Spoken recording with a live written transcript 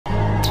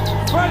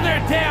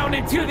Further down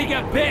into the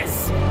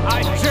abyss,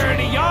 I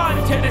journey on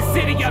to the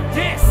city of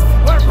Dis,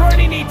 where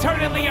burning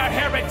eternally are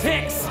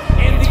heretics.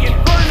 In the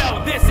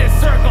inferno, this is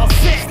Circle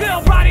 6.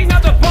 Still riding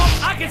on the boat,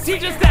 I can see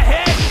just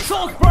ahead.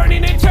 Souls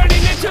burning and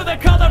turning into the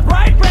color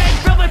bright red,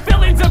 feeling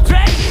feelings of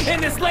dread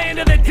in this land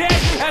of the dead,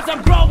 as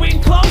I'm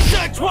growing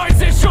closer towards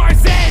the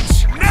shore's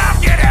edge. Now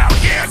get out,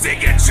 here's the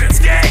entrance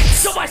gate.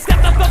 So I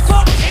stepped up the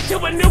boat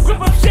into a new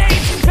group of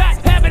shades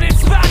that heaven had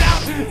spat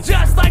out,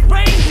 just like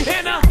rain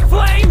in a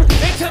flame,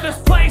 into this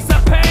place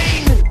of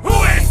pain.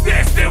 Who is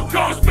this new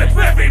ghost with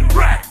living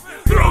breath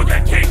through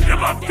the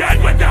kingdom of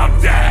dead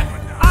without death?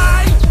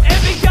 I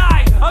am the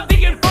guy of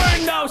the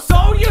inferno,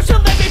 so you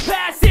should let me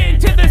pass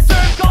into the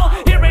circle,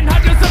 hearing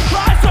hundreds of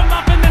cries from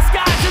up in the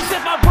sky, just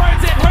if my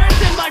words it hurt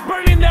them like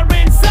burning their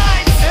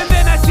insides. And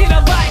then I seen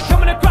a light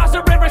coming across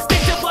the river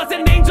Styx. It was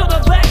an angel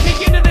that led me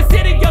into the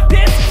city of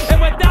Dis,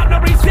 and without no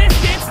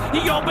resistance,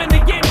 he opened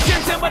the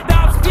entrance, and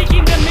without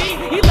speaking to me,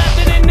 he left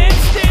in an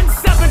instant,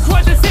 stepping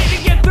towards the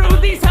city and through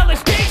these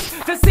hellish gates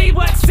to see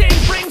what sin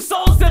brings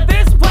souls to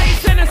this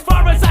place. And as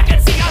far as I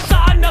could see, I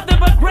saw nothing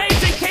but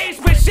graves and caves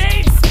with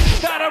shades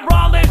that are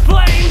all in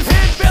flames,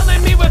 and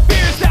filling me with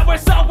fears that were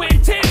so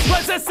intense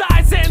was the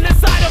size and the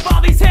sight of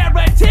all these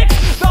heretics,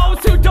 those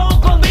who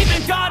don't believe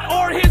in God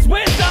or his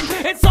wisdom,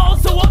 and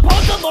souls who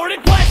oppose the Lord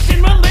and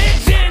question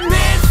religion.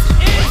 This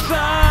is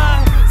the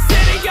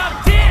city of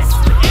Dis,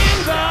 in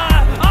the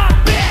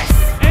abyss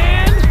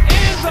and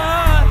in the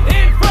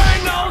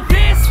inferno.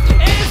 This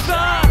is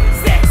the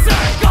sixth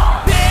circle.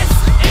 This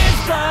is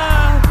the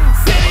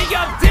city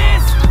of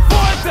Dis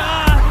for the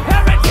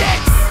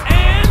heretics,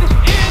 and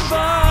in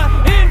the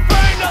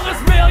inferno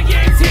there's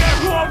millions here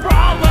who are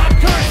all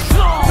accursed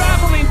souls.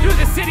 Traveling through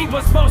the city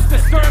was most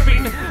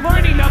disturbing,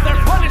 learning of their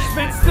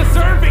punishments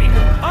deserving.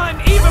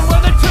 Uneven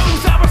were the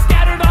tombs that were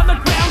scattered on the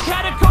ground,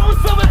 catacombs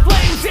filled with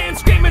flames and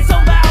screaming so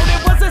loud.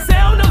 It was the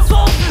sound of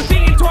souls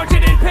being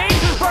tortured in pain,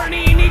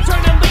 burning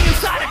eternally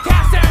inside a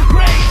cast iron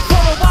grave.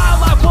 For a while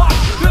I walked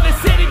through the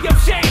city of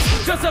shades,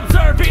 just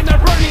observing their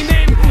burning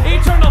in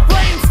eternal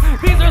flames.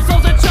 These are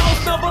souls that chose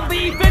no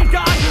belief in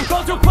God,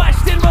 those who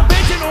question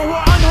religion or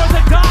were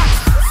unorthodox.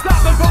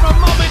 Stopping for a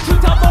moment to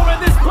tell more of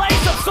this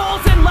place of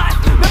souls in life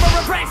never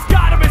embraced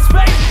God or his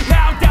faith.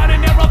 Now down a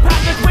narrow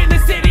path between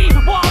the city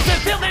walls, and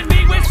filling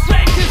me with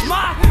strength is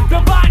my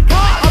divine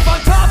cause. Up on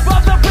top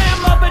of the rim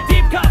of a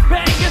deep cut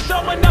bank, and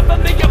throwing up in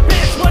the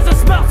abyss was a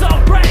smell so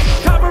rank,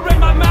 covering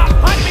my mouth,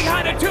 hiding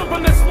behind a tube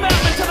from the smell,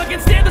 until I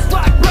can stand this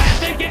black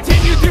breath and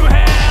continue through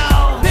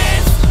hell.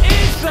 This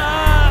is the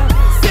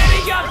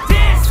city of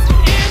Dis,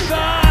 in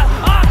the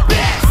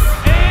abyss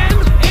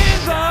and in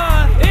the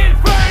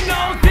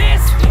inferno. This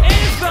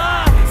is the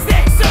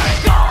sixth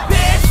circle.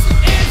 This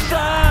is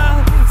the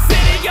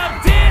city of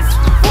Dis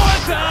for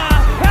the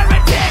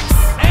heretics,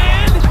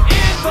 and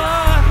in the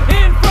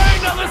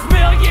inferno there's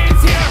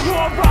millions here who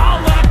are all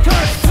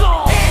accursed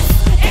souls. This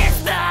is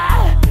the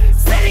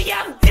city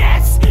of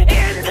Dis,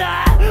 in the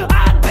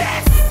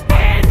abyss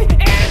and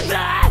in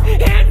the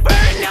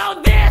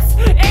inferno. This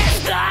is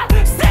the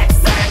sixth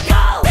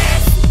circle.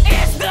 This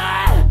is the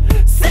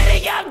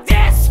city of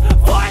Dis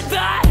for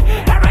the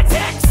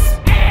heretics,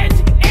 and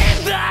in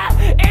the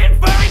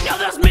inferno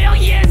there's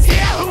millions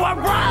here who are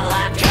all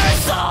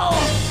accursed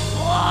souls.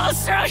 Oh,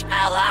 search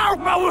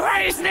hello,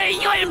 raise the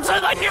aim to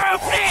the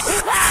neuropit.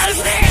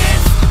 This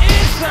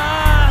is the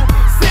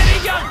city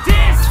of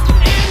Dis,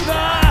 in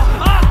the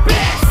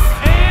abyss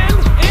and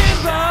in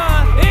the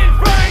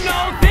inferno.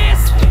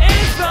 This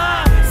is the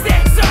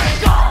sixth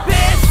circle.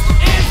 This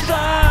is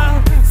the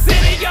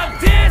city of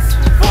Dis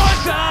for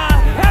the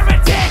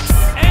heretics,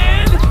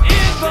 and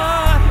in the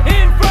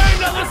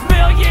inferno there's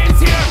millions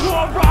here who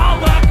are all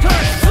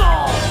accursed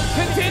souls.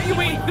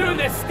 Continuing through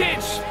the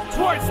stench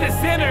towards the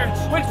center,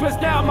 which was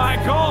now my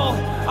goal,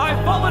 I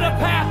followed a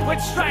path which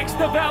strikes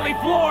the valley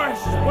floor,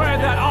 where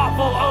that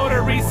awful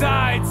odor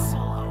resides.